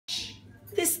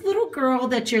This little girl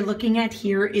that you're looking at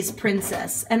here is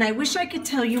Princess, and I wish I could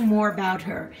tell you more about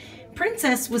her.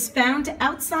 Princess was found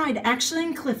outside, actually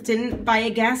in Clifton, by a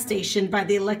gas station by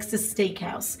the Alexis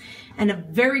Steakhouse, and a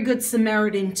very good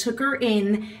Samaritan took her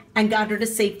in and got her to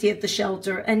safety at the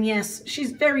shelter. And yes,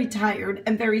 she's very tired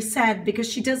and very sad because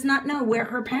she does not know where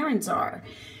her parents are.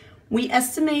 We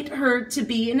estimate her to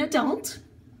be an adult,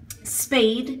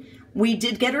 spayed. We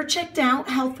did get her checked out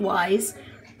health-wise,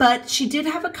 but she did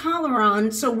have a collar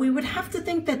on, so we would have to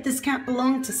think that this cat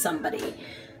belonged to somebody.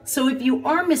 So if you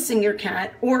are missing your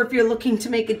cat, or if you're looking to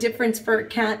make a difference for a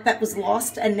cat that was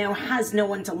lost and now has no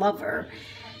one to love her,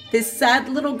 this sad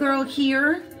little girl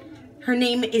here, her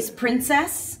name is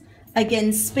Princess,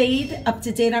 again spayed, up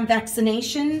to date on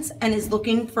vaccinations, and is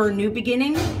looking for a new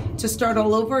beginning to start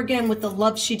all over again with the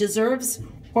love she deserves,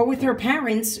 or with her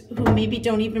parents who maybe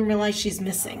don't even realize she's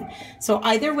missing. So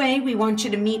either way, we want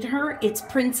you to meet her. It's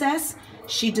Princess.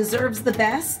 She deserves the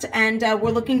best, and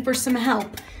we're looking for some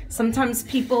help. Sometimes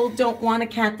people don't want a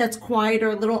cat that's quiet or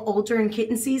a little older in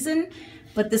kitten season,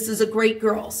 but this is a great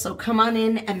girl, so come on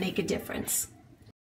in and make a difference.